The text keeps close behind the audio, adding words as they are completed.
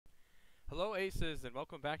Hello Aces, and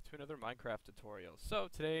welcome back to another Minecraft tutorial. So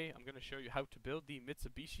today I'm going to show you how to build the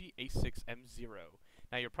Mitsubishi A6M2.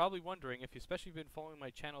 Now you're probably wondering, if you've especially been following my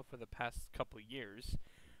channel for the past couple years,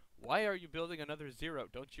 why are you building another Zero?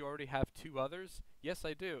 Don't you already have two others? Yes,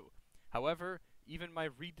 I do. However, even my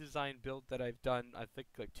redesigned build that I've done, I think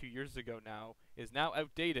like 2 years ago now, is now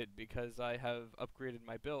outdated because I have upgraded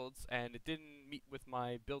my builds and it didn't meet with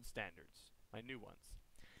my build standards, my new ones.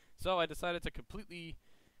 So I decided to completely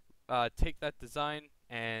take that design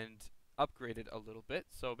and upgrade it a little bit.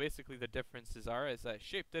 So basically the differences are is I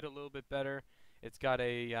shaped it a little bit better. It's got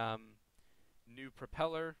a new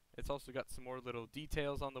propeller. It's also got some more little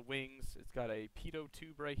details on the wings. It's got a pitot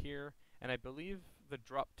tube right here, and I believe the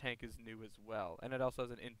drop tank is new as well. And it also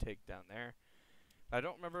has an intake down there. I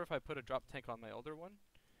don't remember if I put a drop tank on my older one,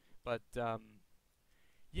 but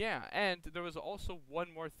yeah. And there was also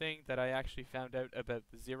one more thing that I actually found out about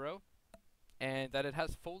the Zero, and that it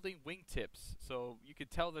has folding wingtips. So you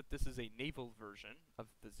could tell that this is a naval version of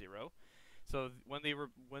the Zero. So when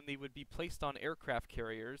they would be placed on aircraft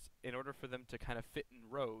carriers, in order for them to kind of fit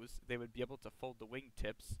in rows, they would be able to fold the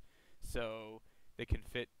wingtips so they can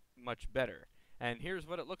fit much better. And here's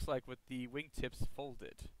what it looks like with the wingtips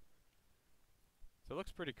folded. So it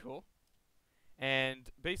looks pretty cool.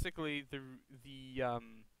 And basically the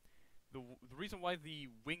reason why the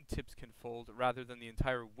wingtips can fold rather than the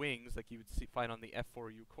entire wings like you would find on the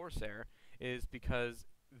F4U Corsair is because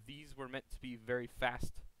these were meant to be very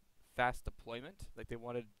fast deployment. Like they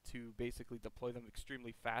wanted to basically deploy them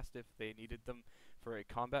extremely fast if they needed them for a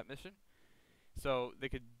combat mission. So they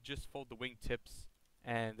could just fold the wingtips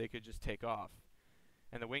and they could just take off.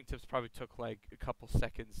 And the wingtips probably took like a couple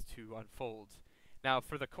seconds to unfold. Now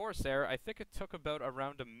for the Corsair, I think it took about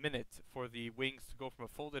around a minute for the wings to go from a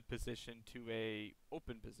folded position to a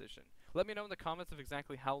open position. Let me know in the comments of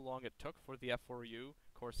exactly how long it took for the F4U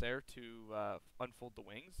Corsair to unfold the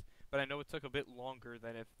wings, but I know it took a bit longer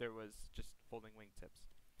than if there was just folding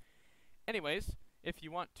wingtips. Anyways, if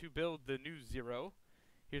you want to build the new Zero,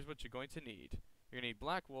 here's what you're going to need. You're going to need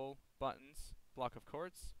black wool, buttons, block of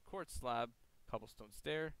quartz, quartz slab, cobblestone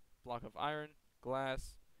stair, block of iron,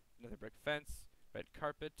 glass, nether brick fence, red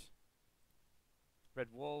carpet, red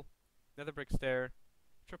wool, nether brick stair,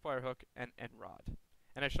 tripwire hook, and end rod.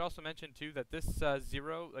 And I should also mention too that this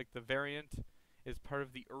Zero, like the variant, is part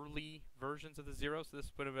of the early versions of the Zero. So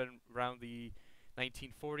this would have been around the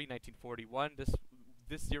 1940, 1941.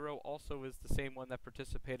 This Zero also is the same one that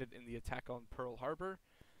participated in the attack on Pearl Harbor.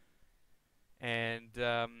 And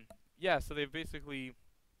yeah, so they've basically.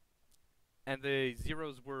 And the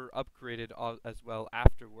Zeros were upgraded as well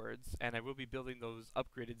afterwards, and I will be building those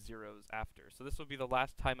upgraded Zeros after. So this will be the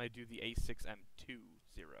last time I do the A6M2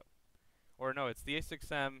 Zero. Or no, it's the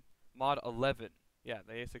A6M Mod 11. Yeah,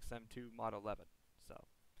 the A6M2 Mod 11. So,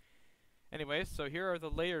 anyways, so here are the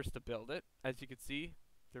layers to build it. As you can see,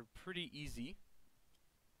 they're pretty easy.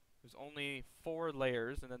 There's only 4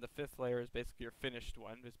 layers, and then the 5th layer is basically your finished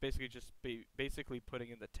one. It's basically just basically putting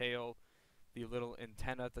in the tail, the little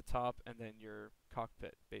antenna at the top, and then your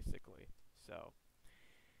cockpit, basically. So,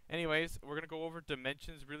 anyways, we're going to go over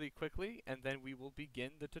dimensions really quickly, and then we will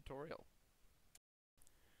begin the tutorial.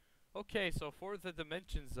 Okay, so for the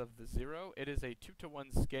dimensions of the Zero, it is a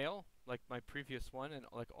 2:1 scale, like my previous one and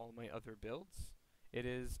like all my other builds. It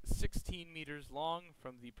is 16 meters long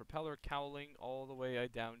from the propeller cowling all the way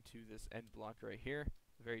down to this end block right here,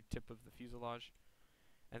 the very tip of the fuselage.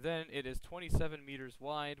 And then it is 27 meters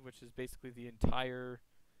wide, which is basically the entire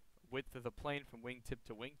width of the plane from wingtip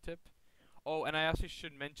to wingtip. Oh, and I actually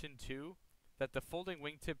should mention too that the folding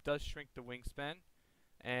wingtip does shrink the wingspan,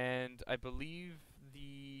 and I believe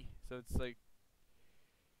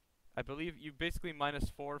I believe you basically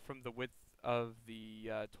 -4 from the width of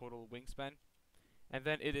the total wingspan, and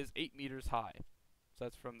then it is 8 meters high. So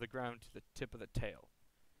that's from the ground to the tip of the tail.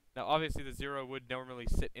 Now obviously the Zero would normally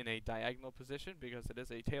sit in a diagonal position because it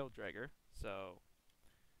is a tail dragger, so,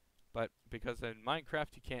 but because in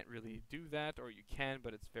Minecraft you can't really do that, or you can,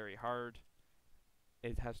 but it's very hard,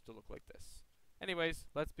 it has to look like this. Anyways,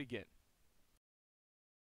 let's begin.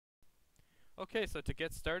 Okay, so to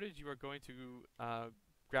get started, you are going to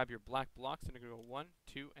grab your black blocks, and you're going to go 1,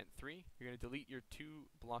 2, and 3. You're going to delete your 2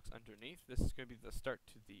 blocks underneath. This is going to be the start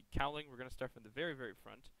to the cowling. We're going to start from the very, very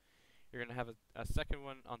front. You're going to have a second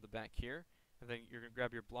one on the back here, and then you're going to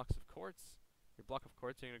grab your blocks of quartz. Your block of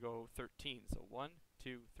quartz, you're going to go 13. So 1,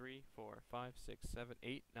 2, 3, 4, 5, 6, 7,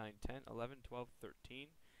 8, 9, 10, 11, 12, 13.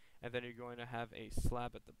 And then you're going to have a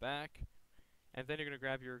slab at the back. And then you're going to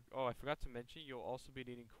grab your, oh, I forgot to mention, you'll also be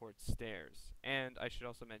needing quartz stairs. And I should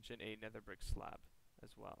also mention a nether brick slab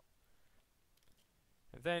as well.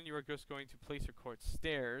 And then you are just going to place your quartz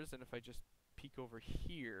stairs, and if I just peek over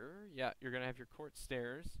here, yeah, you're going to have your quartz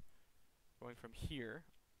stairs going from here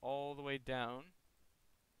all the way down.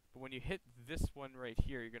 But when you hit this one right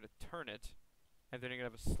here, you're going to turn it, and then you're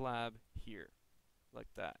going to have a slab here, like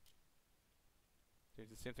that. So do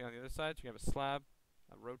the same thing on the other side. So you have a slab,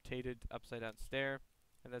 a rotated upside down stair,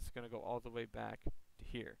 and that's going to go all the way back to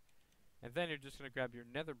here. And then you're just going to grab your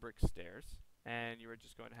nether brick stairs, and you are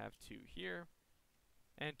just going to have 2 here,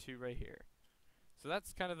 and 2 right here. So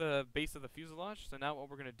that's kind of the base of the fuselage. So now what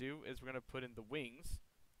we're going to do is we're going to put in the wings,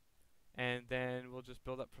 and then we'll just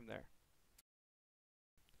build up from there.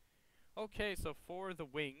 Okay, so for the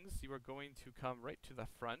wings, you are going to come right to the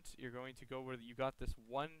front. You're going to go where you got this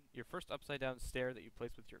your first upside down stair that you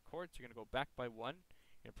placed with your quartz. You're going to go back by 1.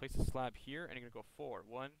 You're going to place a slab here, and you're going to go 4.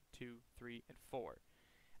 1, 2, 3, and 4.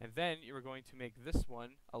 And then you are going to make this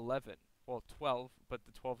one 11. Well, 12, but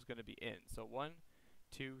the 12 is going to be in. So 1,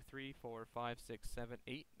 2, 3, 4, 5, 6, 7,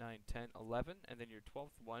 8, 9, 10, 11. And then your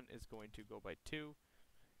 12th one is going to go by 2.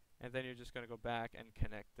 And then you're just going to go back and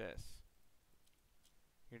connect this.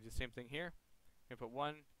 You're going to do the same thing here. You're going to put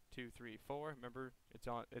 1, 2, 3, 4. Remember,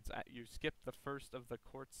 you skip the first of the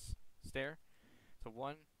quartz stair. So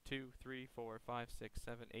 1, 2, 3, 4, 5, 6,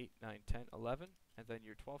 7, 8, 9, 10, 11. And then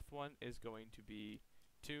your 12th one is going to be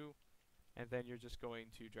 2. And then you're just going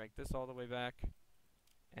to drag this all the way back.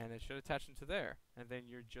 And it should attach into there. And then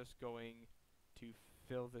you're just going to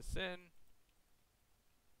fill this in.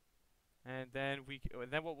 And then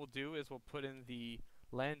what we'll do is we'll put in the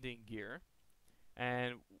landing gear.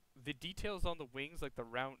 And the details on the wings, like the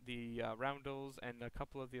roundels and a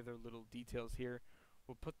couple of the other little details here,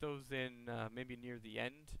 we'll put those in maybe near the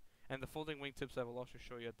end. And the folding wingtips I will also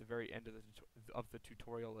show you at the very end of the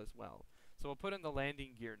tutorial as well. So we'll put in the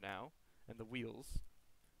landing gear now, and the wheels,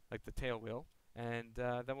 like the tail wheel, and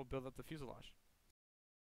then we'll build up the fuselage.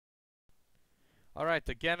 Alright,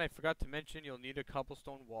 again I forgot to mention you'll need a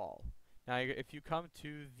cobblestone wall. Now if you come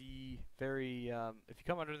to the if you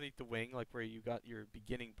come underneath the wing, like where you got your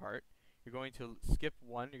beginning part, you're going to skip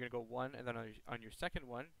 1, you're going to go 1, and then on your second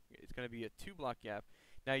one, it's going to be a 2 block gap.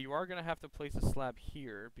 Now you are going to have to place a slab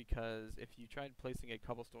here, because if you tried placing a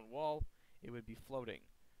cobblestone wall, it would be floating.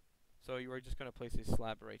 So you are just going to place a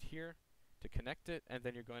slab right here to connect it, and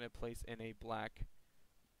then you're going to place in a black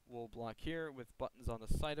wool block here with buttons on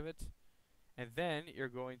the side of it. And then you're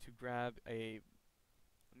going to grab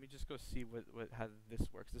let me just go see how this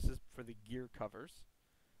works. This is for the gear covers.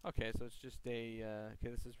 Okay, so it's just okay,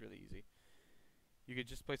 this is really easy. You could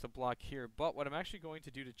just place a block here, but what I'm actually going to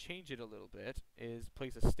do to change it a little bit is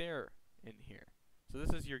place a stair in here. So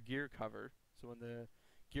this is your gear cover. So when the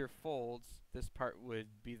gear folds, this part would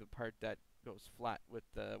be the part that goes flat with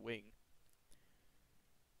the wing.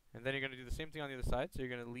 And then you're going to do the same thing on the other side. So you're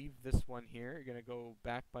going to leave this one here. You're going to go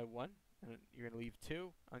back by 1. And you're going to leave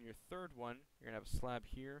 2. On your third one, you're going to have a slab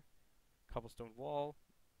here, cobblestone wall,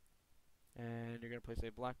 and you're going to place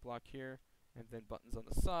a black block here, and then buttons on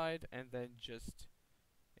the side, and then just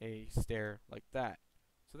a stair like that.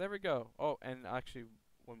 So there we go. Oh, and actually,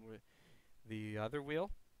 the other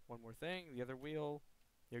wheel, one more thing, the other wheel,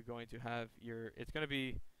 you're going to have it's going to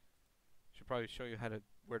be, should probably show you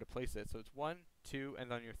where to place it. So it's 1, 2,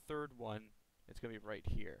 and on your third one, it's going to be right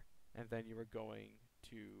here. And then you are going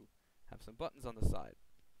to have some buttons on the side.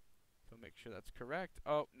 So make sure that's correct.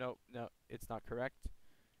 Oh, no, it's not correct.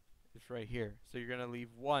 It's right here. So you're going to leave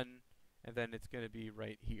 1, and then it's going to be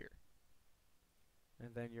right here.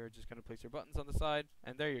 And then you're just going to place your buttons on the side,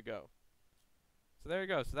 and there you go. So there you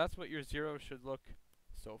go. So that's what your 0 should look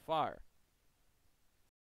so far.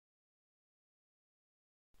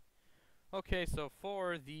 Okay, so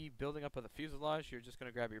for the building up of the fuselage, you're just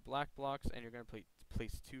going to grab your black blocks, and you're going to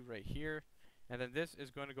place 2 right here. And then this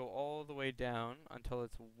is going to go all the way down until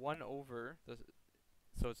it's 1 over,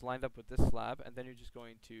 so it's lined up with this slab, and then you're just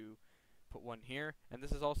going to put 1 here. And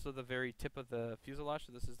this is also the very tip of the fuselage,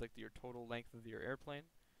 so this is like your total length of your airplane.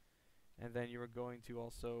 And then you are going to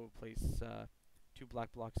also place 2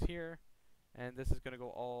 black blocks here, and this is going to go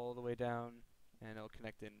all the way down, and it'll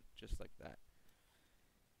connect in just like that.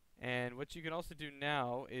 And what you can also do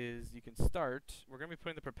now is you can start, we're going to be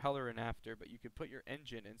putting the propeller in after, but you could put your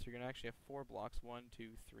engine in, so you're going to actually have 4 blocks, 1, 2,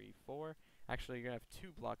 3, 4. Actually, you're going to have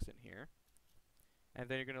 2 blocks in here. And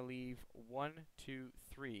then you're going to leave 1, 2,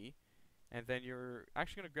 3. And then you're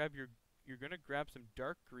actually going to grab some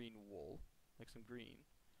dark green wool, like some green.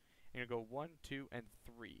 And you're going to go 1, 2, and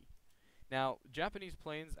 3. Now, Japanese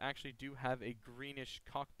planes actually do have a greenish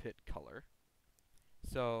cockpit color.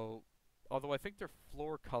 So, although I think their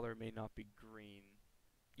floor color may not be green.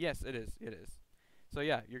 Yes, it is. It is. So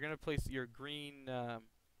yeah, you're going to place your green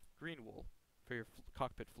wool for your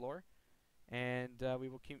cockpit floor, and we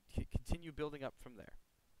will continue building up from there.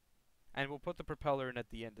 And we'll put the propeller in at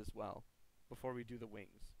the end as well, before we do the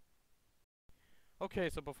wings. Okay,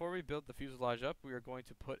 so before we build the fuselage up, we are going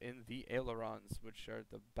to put in the ailerons, which are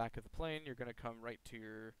the back of the plane. You're going to come right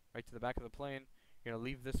to the back of the plane. You're going to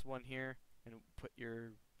leave this one here and put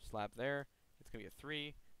your slab there. It's going to be a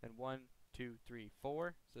 3, then 1, 2, 3,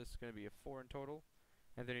 4. So this is going to be a 4 in total.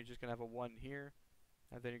 And then you're just going to have a 1 here,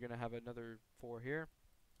 and then you're going to have another 4 here.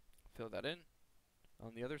 Fill that in.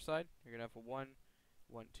 On the other side, you're going to have a 1,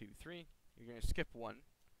 1, 2, 3. You're going to skip 1,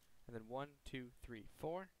 and then 1, 2, 3,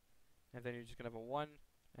 4. And then you're just going to have a 1,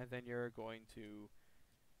 and then you're going to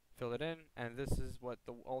fill it in, and this is what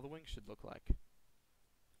all the wings should look like.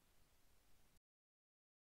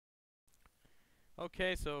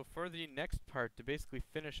 Okay, so for the next part, to basically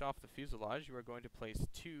finish off the fuselage, you are going to place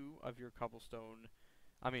 2 of your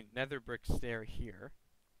nether brick stair here,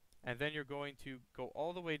 and then you're going to go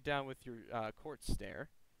all the way down with your quartz stair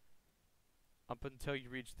up until you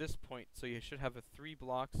reach this point. So you should have 3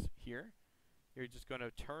 blocks here. You're just going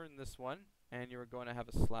to turn this one, and you're going to have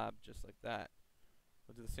a slab just like that.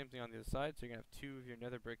 We'll do the same thing on the other side. So you're going to have 2 of your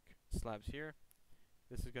nether brick slabs here.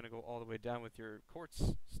 This is going to go all the way down with your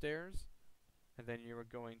quartz stairs, and then you're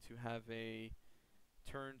going to have a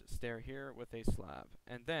turned stair here with a slab.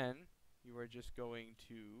 And then you are just going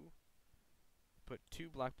to put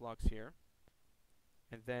 2 black blocks here,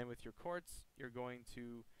 and then with your quartz, you're going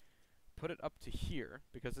to put it up to here,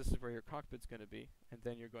 because this is where your cockpit's going to be, and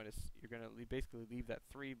then you're going to basically leave that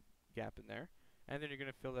 3 gap in there, and then you're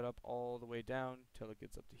going to fill it up all the way down till it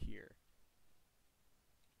gets up to here.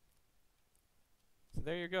 So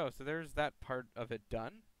there you go. So there's that part of it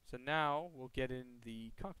done. So now we'll get in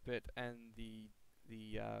the cockpit and the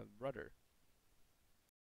rudder.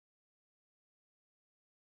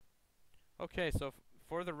 Okay, so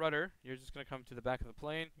for the rudder, you're just going to come to the back of the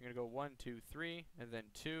plane. You're going to go 1, 2, 3, and then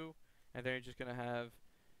 2. And then you're just going to have,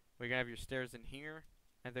 your stairs in here,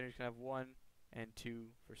 and then you're just going to have 1 and 2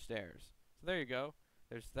 for stairs. So there you go.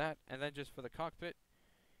 There's that. And then just for the cockpit,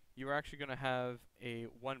 you are actually going to have a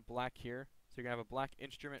 1 black here. So you're going to have a black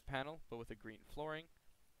instrument panel, but with a green flooring.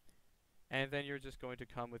 And then you're just going to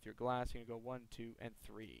come with your glass. You're going to go 1, 2, and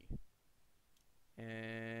 3.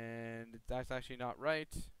 And that's actually not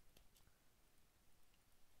right.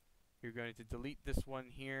 You're going to delete this one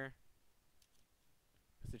here.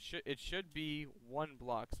 It should be 1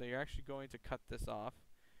 block, so you're actually going to cut this off.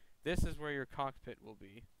 This is where your cockpit will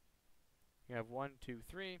be. You have 1, 2,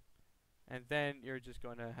 3, and then you're just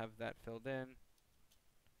going to have that filled in.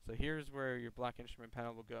 So here's where your black instrument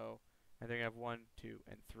panel will go, and then you have 1, 2,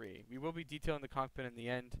 and 3. We will be detailing the cockpit in the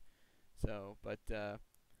end. So, but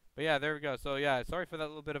yeah, there we go. So yeah, sorry for that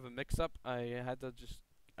little bit of a mix-up. I had to just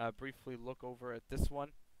briefly look over at this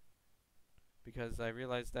one, because I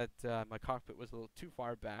realized that my cockpit was a little too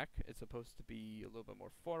far back. It's supposed to be a little bit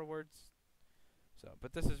more forwards. So,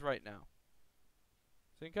 but this is right now.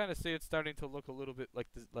 So you can kind of see it's starting to look a little bit like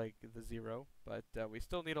the Zero, but we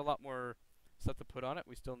still need a lot more stuff to put on it.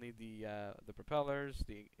 We still need the propellers,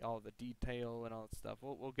 all the detail and all that stuff.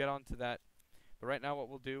 We'll get on to that. But right now what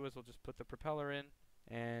we'll do is we'll just put the propeller in,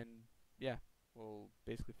 and yeah, we'll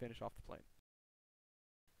basically finish off the plane.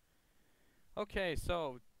 Okay,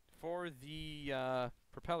 so for the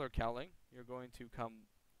propeller cowling, you're going to come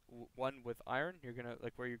 1 with iron. You're gonna,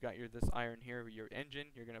 like where you got this iron here, your engine,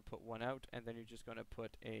 you're gonna put 1 out, and then you're just gonna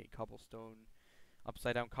put a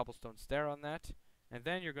upside down cobblestone stair on that. And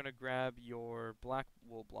then you're gonna grab your black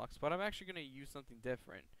wool blocks, but I'm actually gonna use something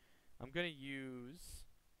different. I'm gonna use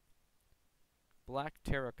black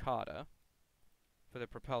terracotta for the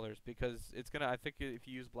propellers, because I think if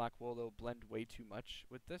you use black wool, it'll blend way too much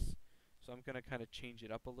with this. So I'm going to kind of change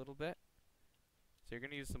it up a little bit. So you're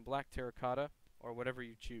going to use some black terracotta, or whatever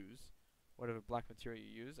you choose, whatever black material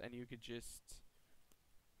you use, and you could just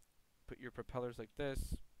put your propellers like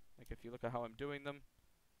this. Like if you look at how I'm doing them,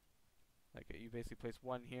 like you basically place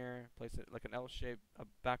 1 here, place it like an L shape, a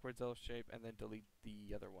backwards L shape, and then delete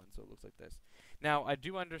the other one, so it looks like this. Now I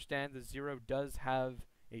do understand the Zero does have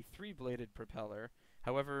a 3-bladed propeller.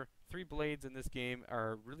 However, 3 blades in this game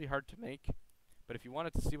are really hard to make. But if you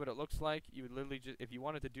wanted to see what it looks like, you would literally if you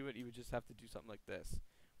wanted to do it, you would just have to do something like this,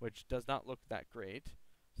 which does not look that great.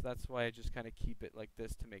 So that's why I just kind of keep it like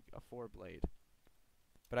this to make a 4-blade.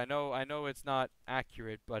 But I know it's not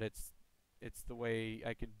accurate, but it's the way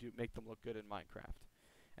I can make them look good in Minecraft.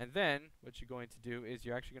 And then what you're going to do is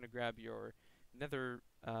you're actually going to grab your nether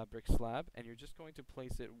brick slab, and you're just going to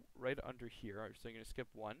place it right under here. So you're going to skip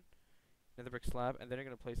 1 nether brick slab, and then you're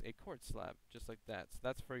going to place a quartz slab just like that. So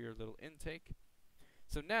that's for your little intake.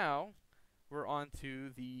 So now we're on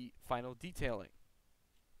to the final detailing.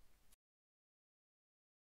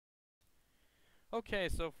 Okay,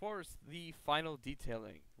 so for the final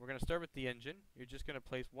detailing, we're going to start with the engine. You're just going to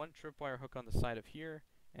place one tripwire hook on the side of here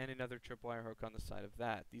and another tripwire hook on the side of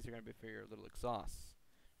that. These are going to be for your little exhausts.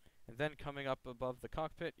 And then coming up above the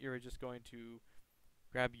cockpit, you're just going to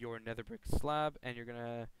grab your nether brick slab and you're going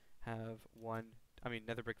to have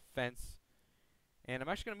nether brick fence. And I'm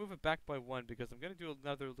actually going to move it back by one because I'm going to do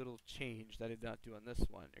another little change that I did not do on this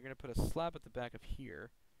one. You're going to put a slab at the back of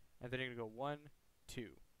here and then you're going to go 1, 2.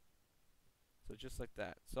 So just like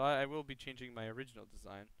that. So I will be changing my original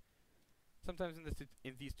design. Sometimes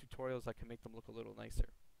in these tutorials I can make them look a little nicer,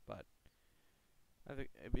 but I think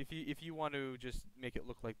if you want to just make it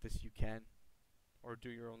look like this, you can, or do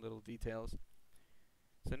your own little details.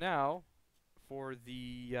 So now for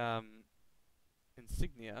the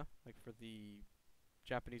insignia, like for the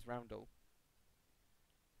Japanese roundel,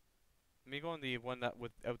 let me go on the one that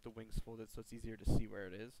without the wings folded, so it's easier to see where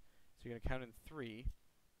it is. So you're gonna count in 3.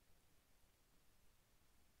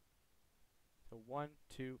 So 1,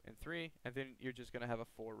 2, and 3, and then you're just going to have a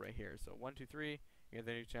 4 right here. So 1, 2, 3, and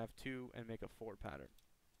then you're going to have 2 and make a 4 pattern.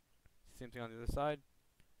 Same thing on the other side.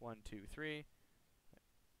 1, 2, 3,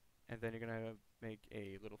 and then you're going to make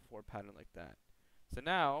a little 4 pattern like that. So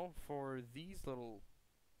now, for these little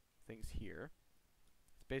things here,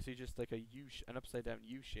 it's basically just like an upside down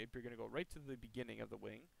U shape. You're going to go right to the beginning of the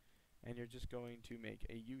wing, and you're just going to make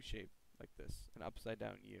a U shape like this, an upside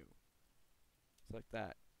down U. So like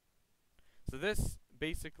that. So this,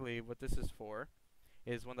 basically, what this is for,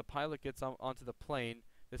 is when the pilot gets onto the plane,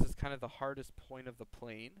 this is kind of the hardest point of the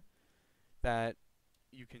plane that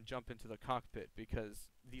you can jump into the cockpit, because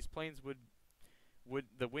these planes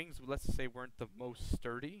the wings, let's say, weren't the most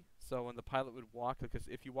sturdy. So when the pilot would walk, because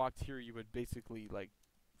if you walked here, you would basically like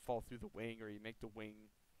fall through the wing, or you make the wing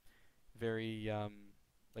very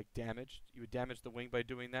like damaged. You would damage the wing by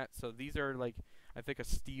doing that. So these are like, I think, a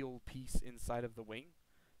steel piece inside of the wing.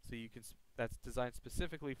 So you can that's designed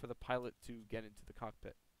specifically for the pilot to get into the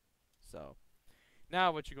cockpit. So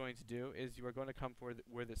now what you're going to do is you are going to come for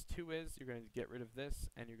where this 2 is. You're going to get rid of this,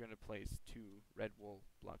 and you're going to place 2 red wool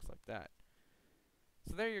blocks like that.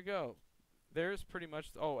 So there you go. There's pretty much.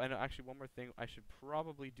 Oh, and actually one more thing. I should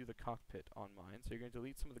probably do the cockpit on mine. So you're going to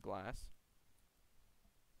delete some of the glass.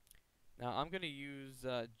 Now I'm going to use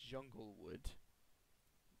jungle wood.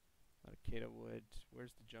 Not Akeda wood.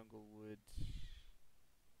 Where's the jungle wood?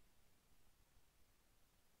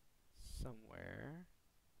 Somewhere.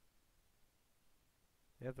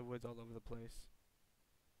 They have the woods all over the place.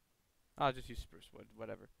 I'll just use spruce wood,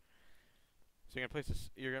 whatever. So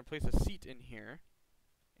you're gonna place a seat in here,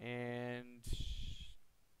 and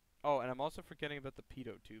and I'm also forgetting about the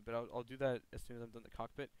pitot tube, but I'll do that as soon as I'm done the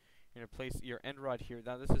cockpit. You're gonna place your end rod here.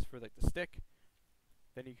 Now this is for like the stick.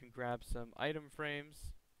 Then you can grab some item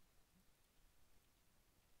frames,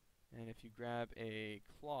 and if you grab a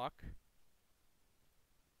clock,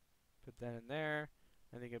 put that in there,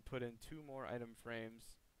 and then you can put in 2 more item frames.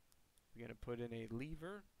 You're going to put in a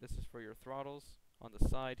lever. This is for your throttles on the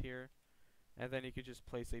side here. And then you could just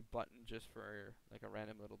place a button just for like a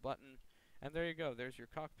random little button. And there you go. There's your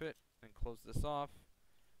cockpit. And close this off.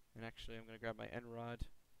 And actually I'm going to grab my end rod.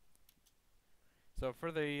 So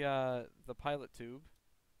for the pilot tube,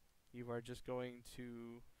 you are just going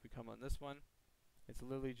to, if we come on this one, it's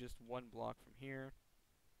literally just 1 block from here.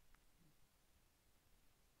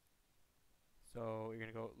 So you're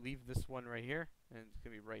going to go leave this one right here, and it's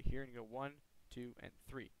going to be right here, and you go 1, 2, and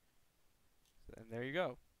 3. So, and there you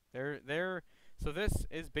go. So this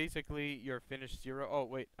is basically your finished 0. Oh,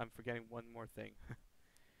 wait, I'm forgetting one more thing.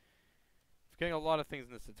 Forgetting a lot of things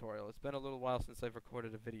in this tutorial. It's been a little while since I've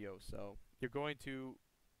recorded a video, so you're going to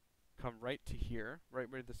come right to here, right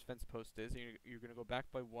where this fence post is, and you're going to go back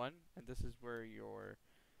by 1, and this is where your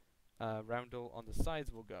roundel on the sides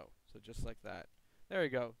will go. So just like that. There you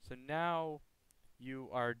go. So now you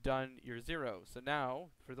are done your 0. So now,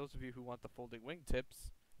 for those of you who want the folding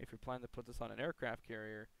wingtips, if you're planning to put this on an aircraft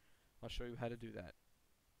carrier, I'll show you how to do that.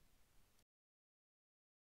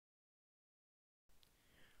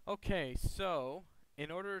 Okay, so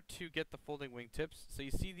in order to get the folding wingtips, so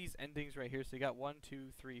you see these endings right here, so you got 1, 2,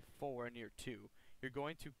 3, 4 near 2. You're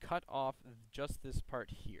going to cut off just this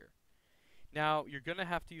part here. Now, you're going to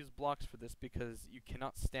have to use blocks for this because you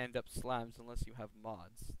cannot stand up slabs unless you have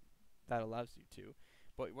mods. That allows you to.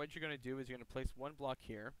 But what you're going to do is you're going to place 1 block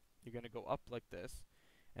here. You're going to go up like this.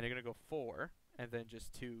 And you're going to go 4. And then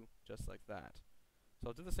just 2, just like that. So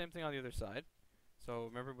I'll do the same thing on the other side. So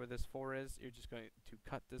remember where this 4 is. You're just going to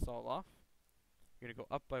cut this all off. You're going to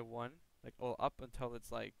go up by 1. Like, up until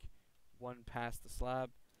it's like 1 past the slab.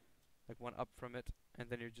 like one up from it, and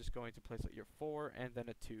then you're just going to place like your 4 and then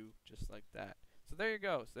a 2, just like that. So there you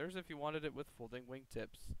go. So there's if you wanted it with folding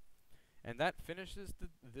wingtips. And that finishes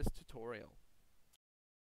this tutorial.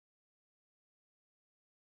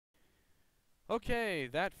 Okay,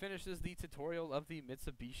 that finishes the tutorial of the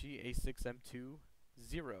Mitsubishi A6M2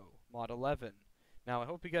 Zero Mod 11. Now I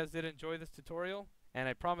hope you guys did enjoy this tutorial, and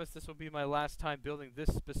I promise this will be my last time building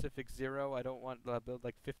this specific Zero. I don't want to build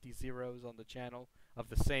like 50 Zeros on the channel of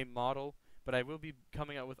the same model, but I will be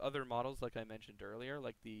coming out with other models like I mentioned earlier,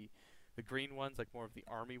 like the green ones, like more of the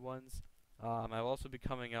army ones. I'll also be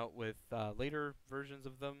coming out with later versions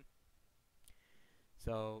of them.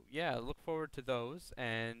 So yeah, look forward to those.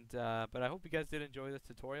 And but I hope you guys did enjoy this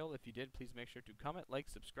tutorial. If you did, please make sure to comment, like,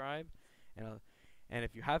 subscribe, and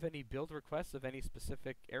if you have any build requests of any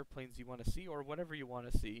specific airplanes you want to see or whatever you want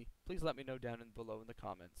to see, please let me know down below in the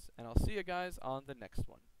comments. And I'll see you guys on the next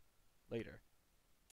one. Later.